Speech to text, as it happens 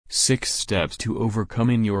6 Steps to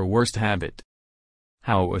Overcoming Your Worst Habit.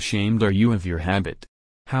 How ashamed are you of your habit?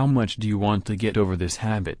 How much do you want to get over this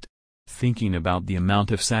habit? Thinking about the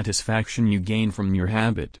amount of satisfaction you gain from your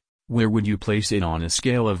habit, where would you place it on a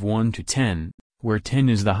scale of 1 to 10, where 10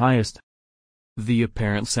 is the highest? The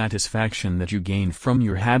apparent satisfaction that you gain from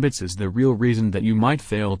your habits is the real reason that you might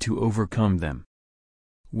fail to overcome them.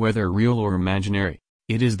 Whether real or imaginary,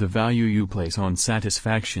 it is the value you place on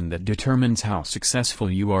satisfaction that determines how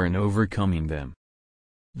successful you are in overcoming them.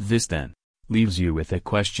 This then leaves you with a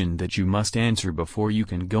question that you must answer before you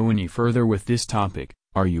can go any further with this topic: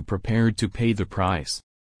 are you prepared to pay the price?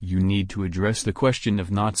 You need to address the question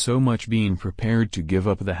of not so much being prepared to give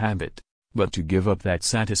up the habit, but to give up that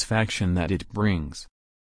satisfaction that it brings.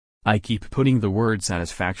 I keep putting the word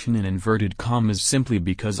satisfaction in inverted commas simply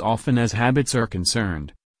because often as habits are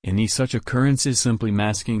concerned, any such occurrence is simply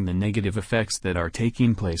masking the negative effects that are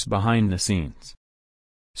taking place behind the scenes.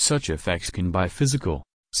 Such effects can be physical,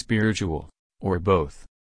 spiritual, or both.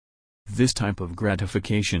 This type of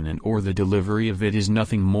gratification and/or the delivery of it is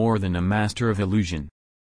nothing more than a master of illusion.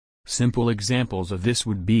 Simple examples of this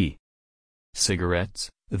would be: cigarettes,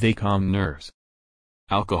 they calm nerves.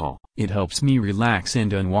 Alcohol, it helps me relax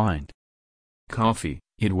and unwind. Coffee,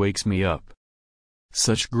 it wakes me up.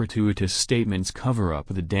 Such gratuitous statements cover up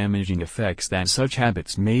the damaging effects that such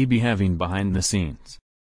habits may be having behind the scenes.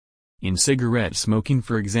 In cigarette smoking,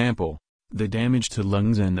 for example, the damage to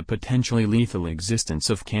lungs and the potentially lethal existence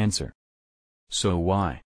of cancer. So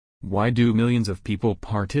why do millions of people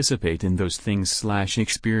participate in those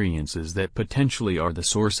things/experiences that potentially are the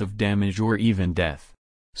source of damage or even death?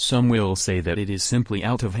 Some will say that it is simply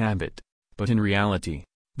out of habit, but in reality,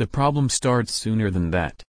 the problem starts sooner than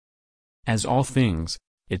that. As all things,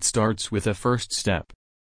 it starts with a first step.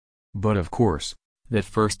 But of course, that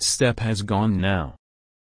first step has gone now.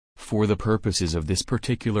 For the purposes of this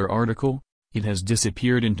particular article, it has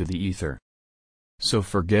disappeared into the ether. So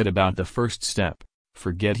forget about the first step,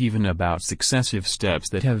 forget even about successive steps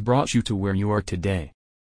that have brought you to where you are today.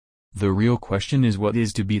 The real question is, what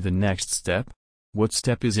is to be the next step? What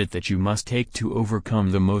step is it that you must take to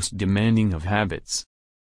overcome the most demanding of habits?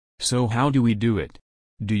 So how do we do it?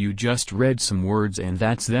 Do you just read some words and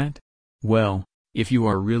that's that? Well, if you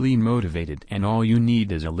are really motivated and all you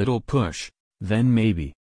need is a little push, then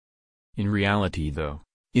maybe. In reality though,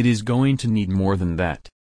 it is going to need more than that.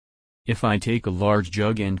 If I take a large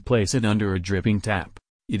jug and place it under a dripping tap,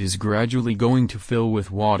 it is gradually going to fill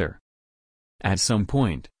with water. At some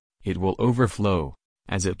point, it will overflow,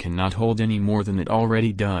 as it cannot hold any more than it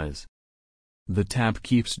already does. The tap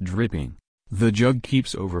keeps dripping, the jug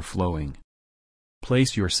keeps overflowing.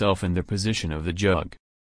 Place yourself in the position of the jug.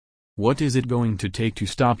 What is it going to take to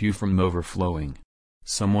stop you from overflowing?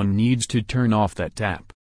 Someone needs to turn off that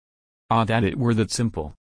tap. Ah, that it were that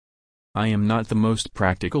simple. I am not the most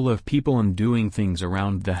practical of people in doing things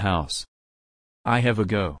around the house. I have a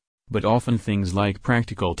go, but often things like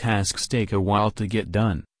practical tasks take a while to get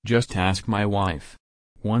done. Just ask my wife.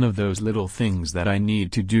 One of those little things that I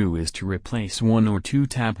need to do is to replace 1 or 2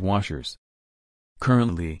 tap washers.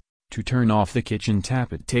 Currently, to turn off the kitchen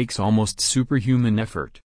tap it takes almost superhuman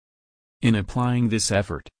effort. In applying this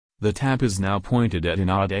effort, the tap is now pointed at an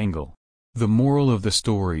odd angle. The moral of the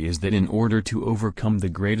story is that in order to overcome the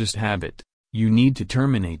greatest habit, you need to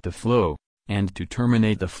terminate the flow, and to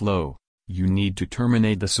terminate the flow, you need to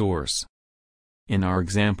terminate the source. In our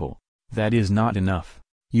example, that is not enough.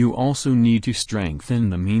 You also need to strengthen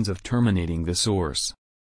the means of terminating the source.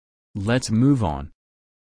 Let's move on.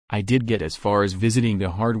 I did get as far as visiting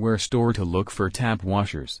the hardware store to look for tap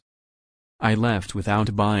washers. I left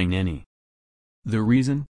without buying any. The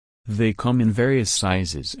reason? They come in various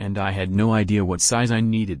sizes and I had no idea what size I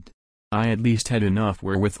needed. I at least had enough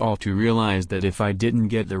wherewithal to realize that if I didn't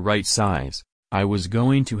get the right size, I was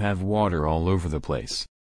going to have water all over the place.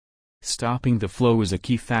 Stopping the flow is a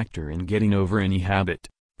key factor in getting over any habit,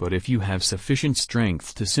 but if you have sufficient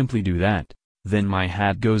strength to simply do that, then my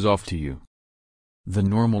hat goes off to you. The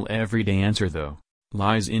normal everyday answer though,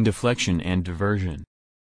 lies in deflection and diversion.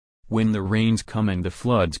 When the rains come and the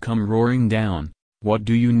floods come roaring down, what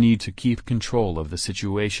do you need to keep control of the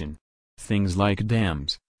situation? Things like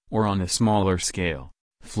dams, or on a smaller scale,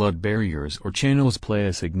 flood barriers or channels play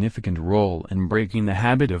a significant role in breaking the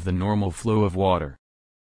habit of the normal flow of water.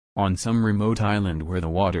 On some remote island where the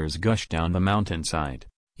waters gush down the mountainside,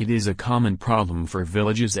 it is a common problem for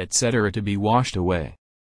villages etc. to be washed away.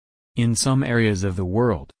 In some areas of the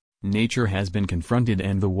world, nature has been confronted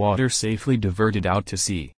and the water safely diverted out to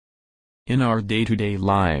sea. In our day-to-day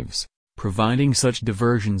lives, providing such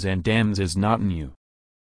diversions and dams is not new.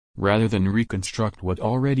 rather than reconstruct what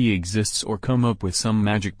already exists or come up with some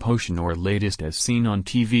magic potion or latest as seen on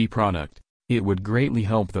TV product. It would greatly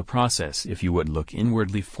help the process if you would look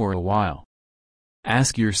inwardly for a while.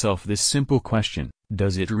 Ask yourself this simple question: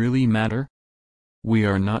 does it really matter? We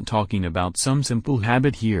are not talking about some simple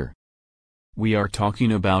habit here. We are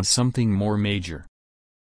talking about something more major.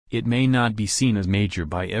 It may not be seen as major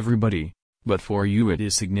by everybody, but for you it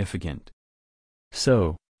is significant.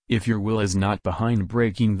 So, if your will is not behind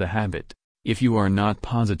breaking the habit, if you are not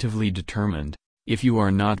positively determined, if you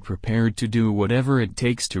are not prepared to do whatever it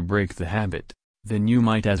takes to break the habit, then you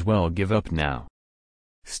might as well give up now.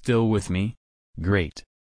 Still with me? Great.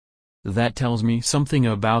 That tells me something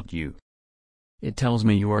about you. It tells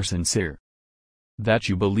me you are sincere. That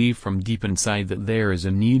you believe from deep inside that there is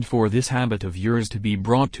a need for this habit of yours to be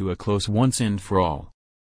brought to a close once and for all.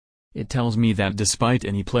 It tells me that despite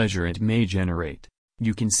any pleasure it may generate,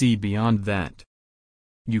 you can see beyond that.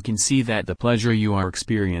 You can see that the pleasure you are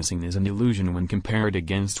experiencing is an illusion when compared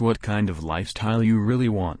against what kind of lifestyle you really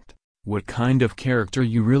want, what kind of character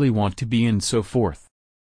you really want to be, and so forth.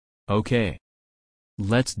 Okay.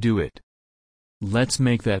 Let's do it. Let's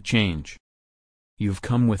make that change. You've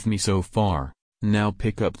come with me so far, now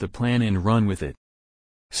pick up the plan and run with it.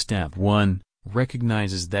 Step 1,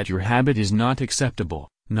 recognizes that your habit is not acceptable,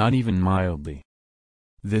 not even mildly.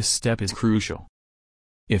 This step is crucial.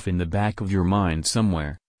 If in the back of your mind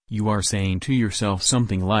somewhere, you are saying to yourself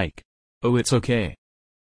something like, "Oh, it's okay.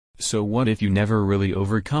 So what if you never really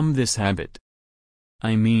overcome this habit?"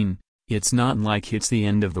 I mean, it's not like it's the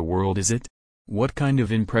end of the world, is it? What kind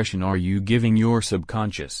of impression are you giving your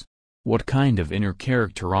subconscious? What kind of inner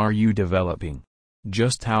character are you developing?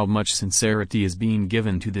 Just how much sincerity is being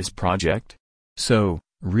given to this project? So,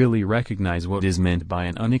 really recognize what is meant by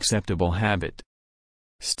an unacceptable habit.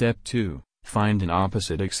 Step 2. Find an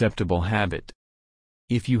opposite acceptable habit.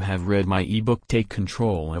 If you have read my ebook Take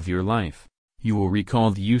Control of Your Life, you will recall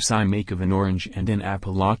the use I make of an orange and an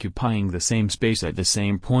apple occupying the same space at the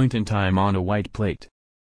same point in time on a white plate.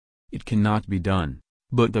 It cannot be done,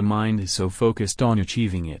 but the mind is so focused on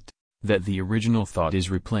achieving it, that the original thought is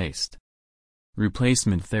replaced.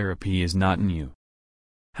 Replacement therapy is not new.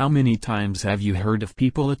 How many times have you heard of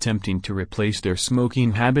people attempting to replace their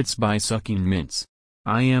smoking habits by sucking mints?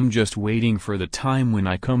 I am just waiting for the time when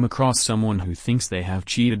I come across someone who thinks they have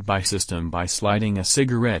cheated by system by sliding a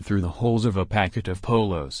cigarette through the holes of a packet of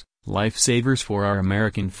Polos, lifesavers for our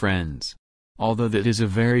American friends. Although that is a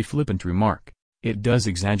very flippant remark, it does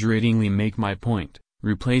exaggeratingly make my point.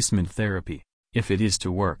 Replacement therapy, if it is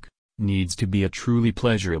to work, needs to be a truly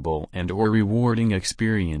pleasurable and/or rewarding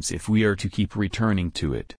experience if we are to keep returning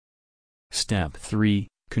to it. Step 3.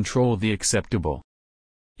 Control the acceptable.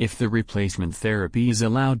 If the replacement therapy is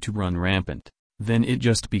allowed to run rampant, then it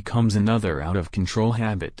just becomes another out-of-control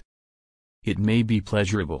habit. It may be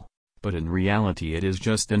pleasurable, but in reality it is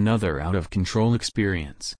just another out-of-control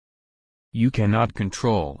experience. You cannot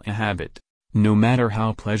control a habit, no matter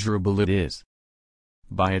how pleasurable it is.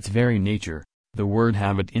 By its very nature, the word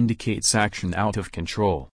habit indicates action out of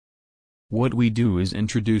control. What we do is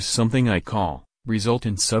introduce something I call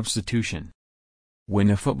resultant substitution. When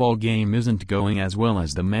a football game isn't going as well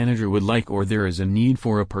as the manager would like, or there is a need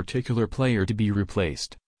for a particular player to be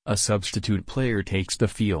replaced, a substitute player takes the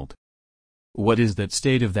field. What is that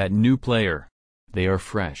state of that new player? They are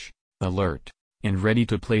fresh, alert, and ready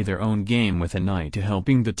to play their own game with an eye to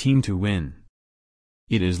helping the team to win.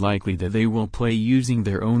 It is likely that they will play using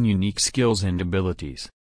their own unique skills and abilities.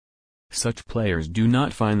 Such players do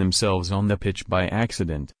not find themselves on the pitch by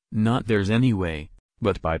accident, not theirs anyway,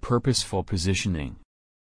 but by purposeful positioning.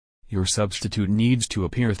 Your substitute needs to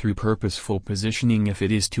appear through purposeful positioning if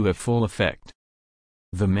it is to have full effect.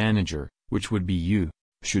 The manager, which would be you,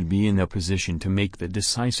 should be in a position to make the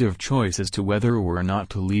decisive choice as to whether or not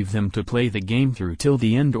to leave them to play the game through till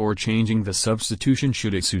the end or changing the substitution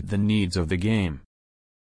should it suit the needs of the game.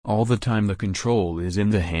 All the time the control is in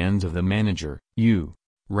the hands of the manager, you,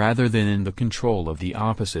 rather than in the control of the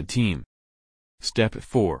opposite team. Step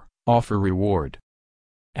 4. Offer reward.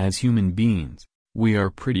 As human beings, we are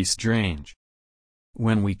pretty strange.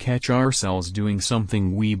 When we catch ourselves doing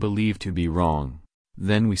something we believe to be wrong,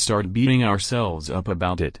 then we start beating ourselves up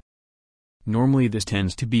about it. Normally this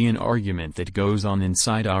tends to be an argument that goes on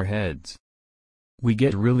inside our heads. We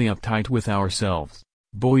get really uptight with ourselves.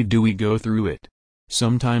 Boy, do we go through it.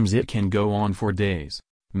 Sometimes it can go on for days,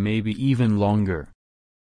 maybe even longer.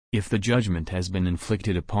 If the judgment has been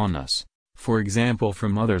inflicted upon us, for example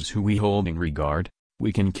from others who we hold in regard,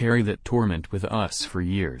 we can carry that torment with us for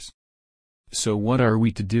years. So what are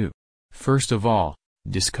we to do? First of all,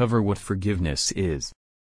 discover what forgiveness is.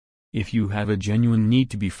 If you have a genuine need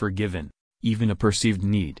to be forgiven, even a perceived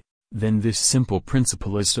need, then this simple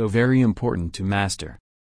principle is so very important to master.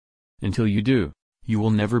 Until you do, you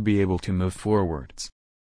will never be able to move forwards.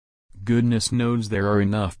 Goodness knows there are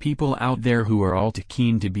enough people out there who are all too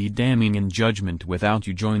keen to be damning in judgment without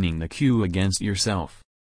you joining the queue against yourself.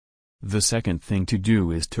 The second thing to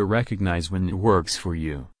do is to recognize when it works for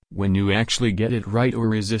you, when you actually get it right, or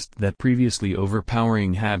resist that previously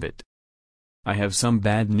overpowering habit. I have some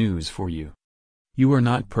bad news for you. You are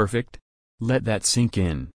not perfect. Let that sink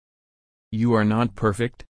in. You are not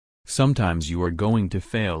perfect. Sometimes you are going to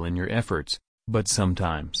fail in your efforts, but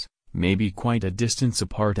sometimes, maybe quite a distance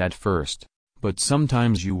apart at first, but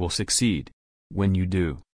sometimes you will succeed. When you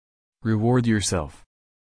do, reward yourself.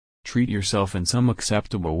 Treat yourself in some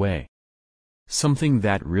acceptable way. Something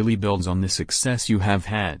that really builds on the success you have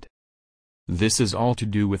had. This is all to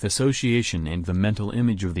do with association and the mental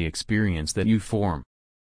image of the experience that you form.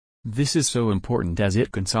 This is so important as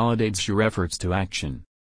it consolidates your efforts to action.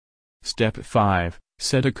 Step 5.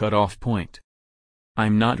 Set a cutoff point.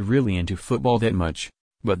 I'm not really into football that much,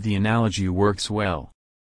 but the analogy works well.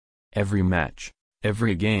 Every match,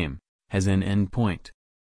 every game, has an end point.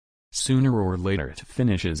 Sooner or later it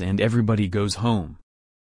finishes and everybody goes home.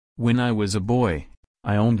 When I was a boy,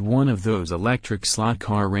 I owned one of those electric slot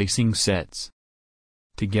car racing sets.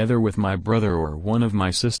 Together with my brother or one of my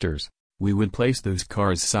sisters, we would place those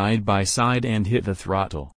cars side by side and hit the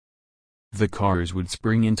throttle. The cars would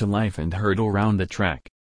spring into life and hurtle round the track.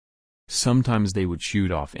 Sometimes they would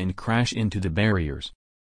shoot off and crash into the barriers.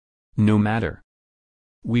 No matter.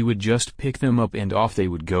 We would just pick them up and off they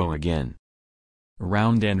would go again.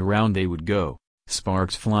 Round and round they would go,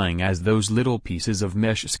 sparks flying as those little pieces of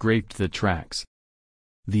mesh scraped the tracks.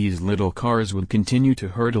 These little cars would continue to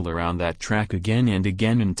hurtle around that track again and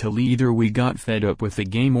again until either we got fed up with the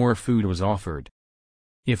game or food was offered.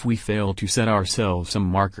 If we fail to set ourselves some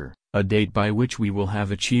marker, a date by which we will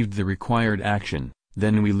have achieved the required action,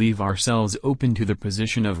 then we leave ourselves open to the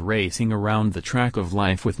position of racing around the track of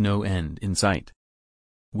life with no end in sight.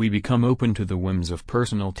 We become open to the whims of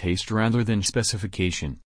personal taste rather than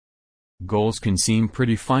specification. Goals can seem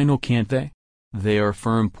pretty final, can't they? They are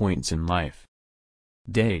firm points in life.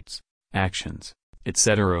 Dates, actions,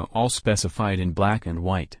 etc. all specified in black and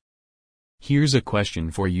white. Here's a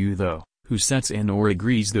question for you though, who sets and or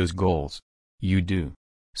agrees those goals? You do.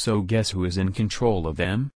 So guess who is in control of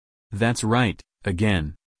them? That's right,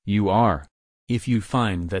 again, you are. If you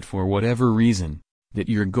find that for whatever reason, that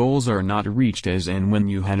your goals are not reached as and when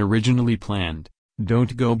you had originally planned,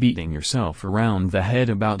 don't go beating yourself around the head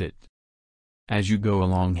about it. As you go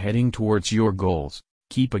along heading towards your goals,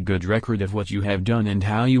 keep a good record of what you have done and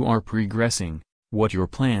how you are progressing, what your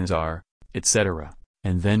plans are, etc.,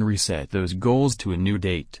 and then reset those goals to a new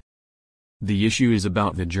date. The issue is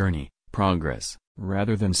about the journey, progress,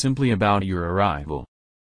 rather than simply about your arrival.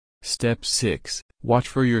 Step 6. Watch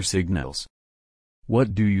for your signals.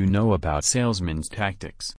 What do you know about salesmen's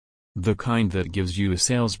tactics? The kind that gives you a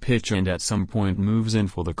sales pitch and at some point moves in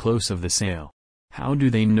for the close of the sale. How do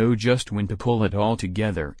they know just when to pull it all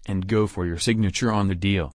together and go for your signature on the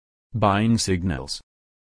deal? Buying signals.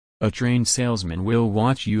 A trained salesman will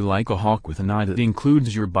watch you like a hawk with an eye that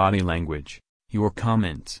includes your body language, your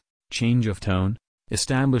comments, change of tone,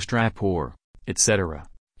 established rapport, etc.,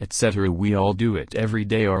 etc. We all do it every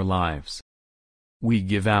day our lives. We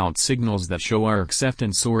give out signals that show our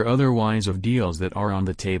acceptance or otherwise of deals that are on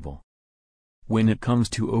the table. When it comes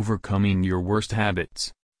to overcoming your worst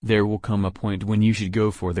habits, there will come a point when you should go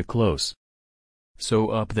for the close. Sew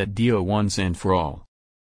up that deal once and for all.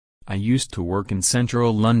 I used to work in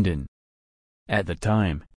central London. At the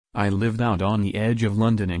time, I lived out on the edge of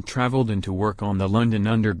London and traveled into work on the London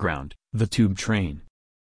Underground, the tube train.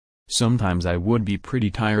 Sometimes I would be pretty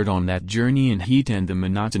tired on that journey in heat and the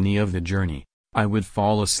monotony of the journey. I would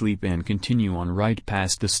fall asleep and continue on right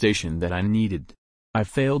past the station that I needed. I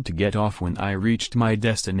failed to get off when I reached my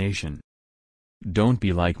destination. Don't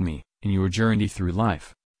be like me. In your journey through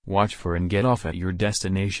life, watch for and get off at your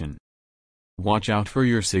destination. Watch out for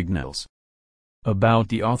your signals. About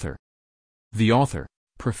the author. The author,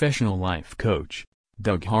 professional life coach,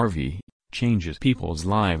 Doug Harvey, changes people's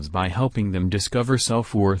lives by helping them discover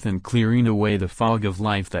self-worth and clearing away the fog of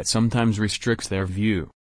life that sometimes restricts their view.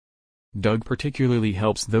 Doug particularly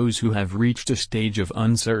helps those who have reached a stage of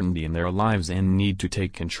uncertainty in their lives and need to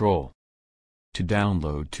take control. To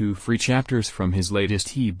download 2 free chapters from his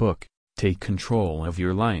latest e-book, Take Control of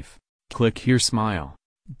Your Life, click here. Smile.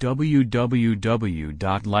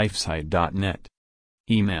 www.lifesite.net.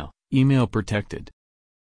 Email protected.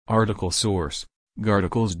 Article source,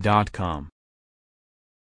 Garticles.com.